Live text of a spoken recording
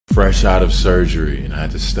fresh out of surgery, and I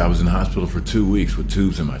was in the hospital for 2 weeks with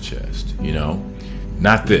tubes in my chest, you know?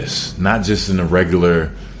 Not just in a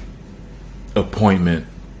regular appointment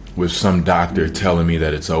with some doctor telling me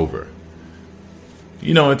that it's over.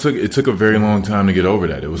 You know, it took a very long time to get over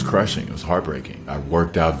that. It was crushing. It was heartbreaking. I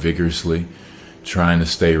worked out vigorously, trying to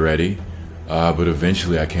stay ready, but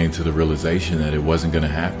eventually I came to the realization that it wasn't going to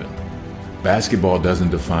happen. Basketball doesn't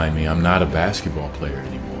define me. I'm not a basketball player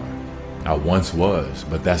anymore. I once was,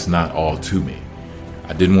 but that's not all to me.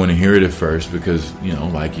 I didn't want to hear it at first because, you know,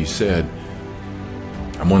 like you said,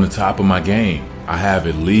 I'm on the top of my game. I have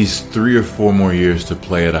at least 3 or 4 more years to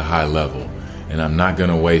play at a high level, and I'm not going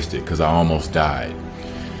to waste it because I almost died.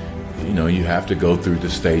 You know, you have to go through the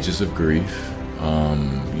stages of grief.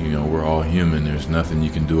 You know, we're all human. There's nothing you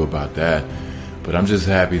can do about that. But I'm just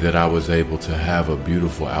happy that I was able to have a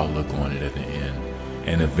beautiful outlook on it at the end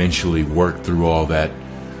and eventually work through all that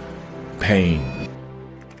pain.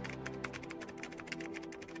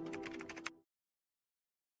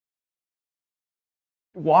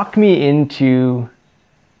 Walk me into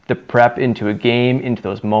the prep, into a game, into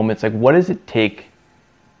those moments. Like, what does it take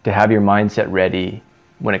to have your mindset ready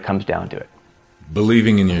when it comes down to it?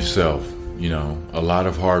 Believing in yourself, you know, a lot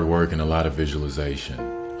of hard work and a lot of visualization.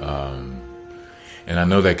 And I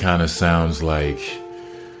know that kind of sounds like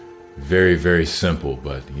very, very simple,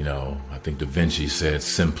 but, you know, I think Da Vinci said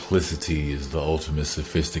simplicity is the ultimate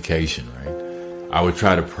sophistication, right? I would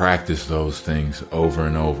try to practice those things over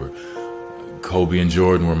and over. Kobe and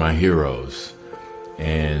Jordan were my heroes.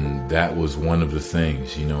 And that was one of the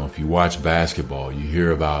things, you know, if you watch basketball, you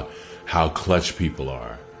hear about how clutch people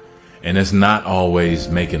are. And it's not always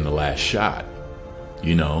making the last shot.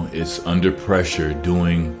 You know, it's under pressure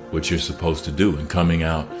doing what you're supposed to do and coming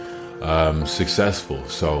out successful.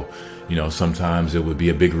 So, you know, sometimes it would be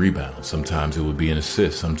a big rebound. Sometimes it would be an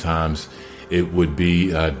assist. Sometimes it would be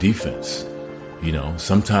defense. You know,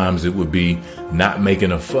 sometimes it would be not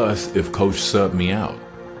making a fuss if coach subbed me out.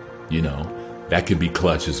 You know, that could be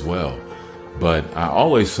clutch as well. But I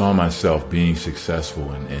always saw myself being successful.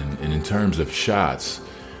 And in terms of shots,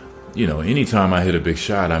 you know, anytime I hit a big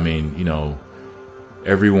shot, I mean, you know,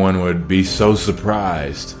 everyone would be so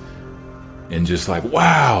surprised and just like,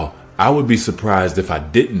 wow. I would be surprised if I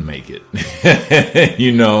didn't make it.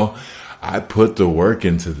 You know, I put the work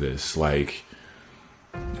into this like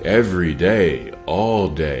every day, all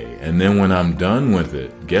day. And then when I'm done with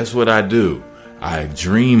it, guess what I do? I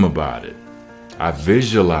dream about it. I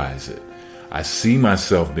visualize it. I see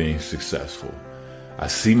myself being successful. I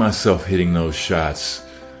see myself hitting those shots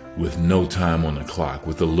with no time on the clock,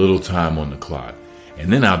 with a little time on the clock.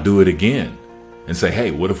 And then I'll do it again and say, hey,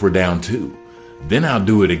 what if we're down 2? Then I'll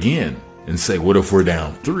do it again and say, what if we're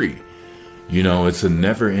down 3? You know, it's a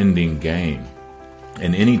never-ending game.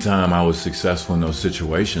 And anytime I was successful in those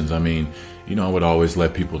situations, I mean, you know, I would always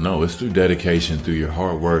let people know it's through dedication, through your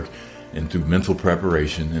hard work, and through mental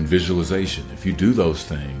preparation and visualization. If you do those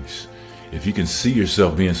things, if you can see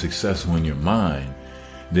yourself being successful in your mind,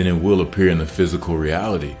 then it will appear in the physical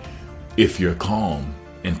reality if you're calm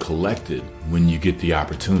and collected when you get the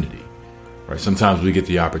opportunity. Right? Sometimes we get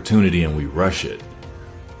the opportunity and we rush it.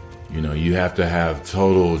 You know, you have to have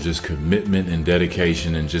total just commitment and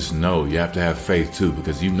dedication, and just know you have to have faith too,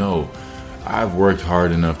 because you know, I've worked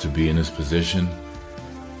hard enough to be in this position.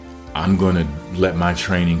 I'm going to let my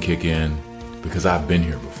training kick in because I've been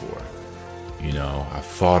here before. You know, I've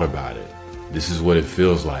thought about it. This is what it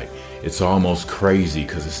feels like. It's almost crazy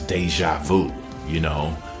because it's deja vu, you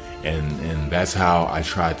know, and that's how I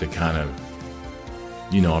tried to kind of,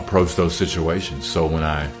 you know, approach those situations. So when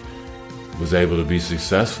I was able to be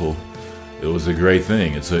successful, it was a great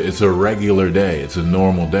thing. It's a regular day. It's a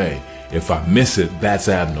normal day. If I miss it, that's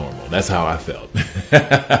abnormal. That's how I felt.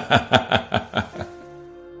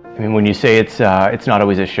 I mean, when you say it's not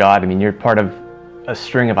always a shot, I mean, you're part of a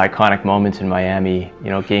string of iconic moments in Miami. You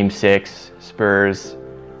know, Game 6, Spurs,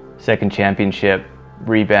 second championship,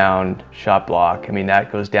 rebound, shot block. I mean,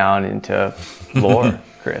 that goes down into lore,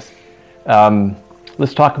 Chris.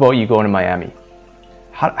 Let's talk about you going to Miami.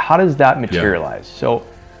 How does that materialize? Yeah. So,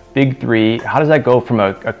 Big 3, how does that go from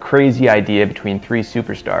a crazy idea between 3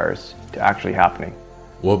 superstars to actually happening?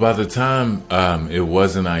 Well, by the time it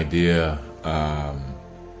was an idea,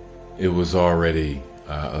 it was already,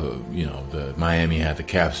 you know, the Miami had the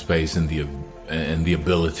cap space and the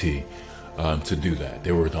ability to do that.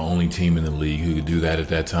 They were the only team in the league who could do that at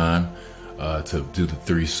that time, to do the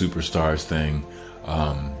 3 superstars thing.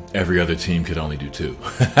 Every other team could only do 2,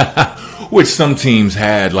 which some teams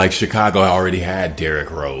had, like Chicago already had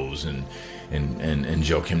Derrick Rose and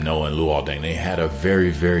Joakim Noah and Luol Deng. They had a very,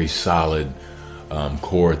 very solid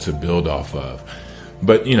core to build off of.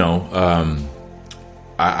 But,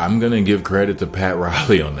 I'm going to give credit to Pat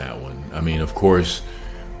Riley on that one. I mean, of course,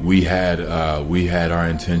 we had our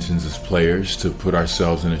intentions as players to put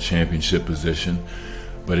ourselves in a championship position,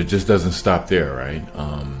 but it just doesn't stop there, right?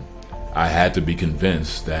 I had to be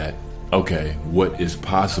convinced that, okay, what is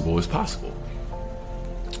possible is possible.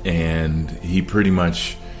 And he pretty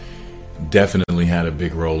much definitely had a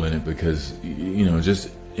big role in it because, just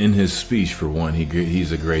in his speech, for one,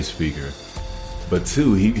 he's a great speaker. But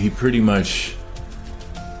two, he pretty much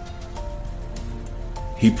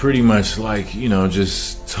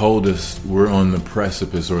just told us we're on the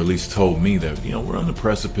precipice, or at least told me that, we're on the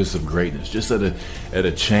precipice of greatness, just at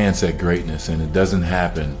a chance at greatness. And it doesn't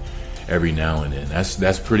happen every now and then.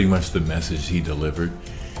 That's pretty much the message he delivered.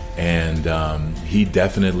 And he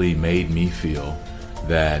definitely made me feel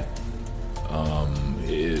that,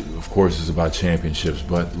 it, of course, is about championships,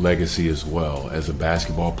 but legacy as well, as a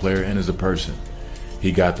basketball player and as a person.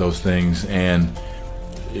 He got those things. And,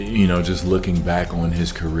 just looking back on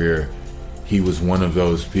his career, he was one of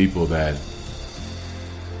those people that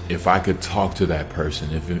if I could talk to that person,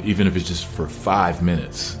 even if it's just for 5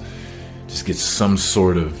 minutes, just get some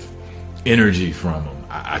sort of energy from him,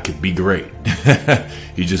 I could be great.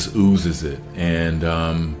 He just oozes it. And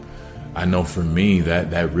I know for me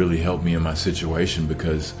that really helped me in my situation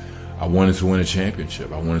because I wanted to win a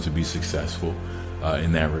championship. I wanted to be successful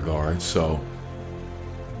in that regard. So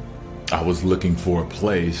I was looking for a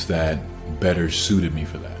place that better suited me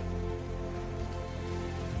for that.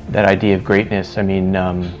 That idea of greatness, I mean,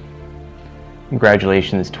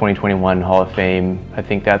 congratulations, 2021 Hall of Fame. I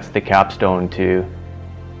think that's the capstone to,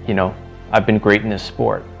 I've been great in this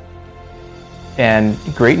sport. And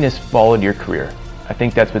greatness followed your career. I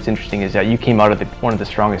think that's what's interesting is that you came out of one of the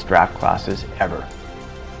strongest draft classes ever.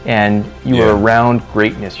 And you were around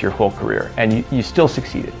greatness your whole career, and you still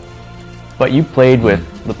succeeded. But you played with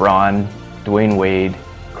LeBron, Dwayne Wade,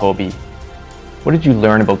 Kobe. What did you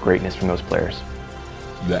learn about greatness from those players?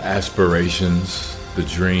 The aspirations, the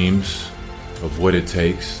dreams of what it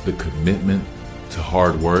takes, the commitment to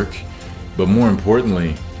hard work, but more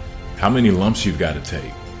importantly, how many lumps you've got to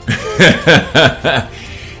take.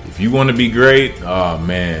 If you want to be great, oh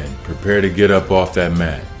man, prepare to get up off that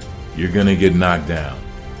mat. You're going to get knocked down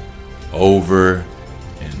over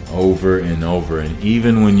and over and over. And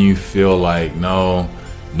even when you feel like, I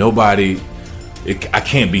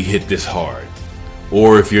can't be hit this hard.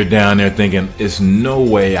 Or if you're down there thinking, there's no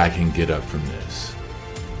way I can get up from this.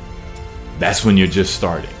 That's when you're just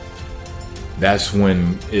starting. That's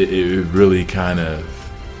when it really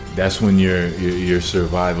that's when your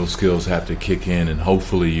survival skills have to kick in, and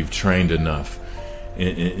hopefully you've trained enough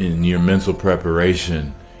in your mental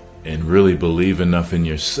preparation and really believe enough in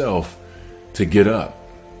yourself to get up.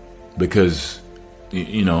 Because,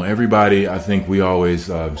 everybody, I think we always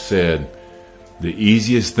said, the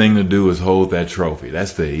easiest thing to do is hold that trophy.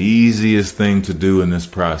 That's the easiest thing to do in this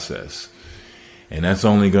process. And that's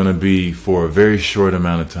only going to be for a very short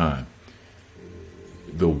amount of time.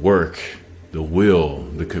 The work, the will,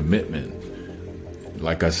 the commitment.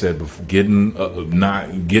 Like I said before, getting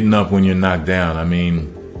up when you're knocked down. I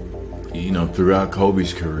mean, throughout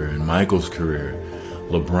Kobe's career and Michael's career,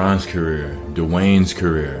 LeBron's career, Dwayne's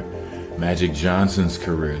career, Magic Johnson's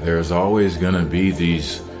career, there's always going to be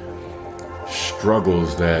these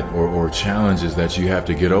struggles or challenges that you have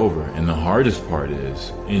to get over. And the hardest part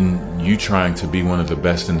is, in you trying to be one of the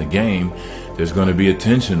best in the game, there's going to be a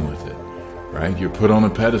tension with it, right? You're put on a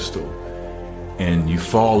pedestal and you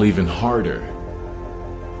fall even harder,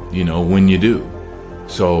 when you do.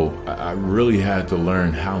 So I really had to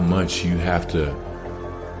learn how much you have to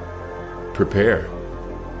prepare.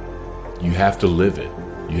 You have to live it.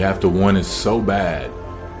 You have to want it so bad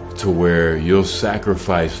to where you'll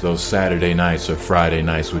sacrifice those Saturday nights or Friday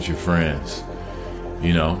nights with your friends.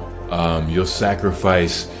 You'll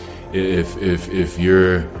sacrifice if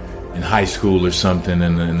you're in high school or something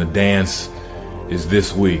and the dance is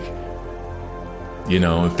this week.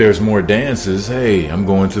 If there's more dances, hey, I'm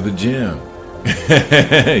going to the gym.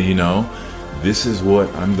 This is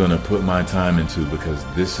what I'm going to put my time into because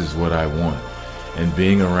this is what I want. And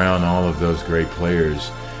being around all of those great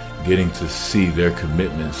players, getting to see their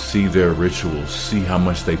commitments, see their rituals, see how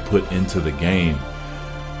much they put into the game.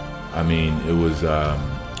 I mean, it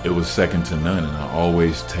was second to none. And I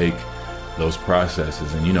always take those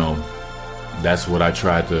processes. And, that's what I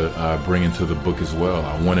tried to bring into the book as well.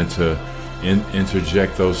 I wanted to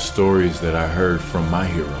interject those stories that I heard from my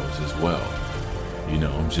heroes as well.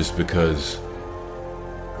 Just because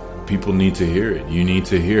people need to hear it. You need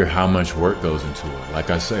to hear how much work goes into it. Like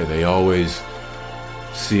I say, they always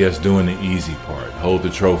see us doing the easy part, hold the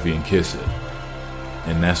trophy and kiss it.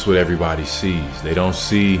 And that's what everybody sees. They don't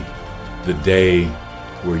see the day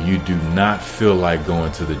where you do not feel like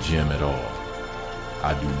going to the gym at all.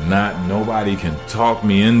 I do not. Nobody can talk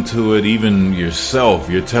me into it. Even yourself.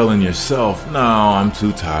 You're telling yourself, no, I'm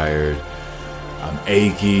too tired. I'm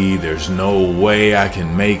achy. There's no way I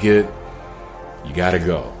can make it. You got to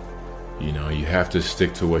go. You know, you have to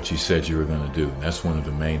stick to what you said you were going to do. That's one of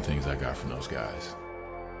the main things I got from those guys.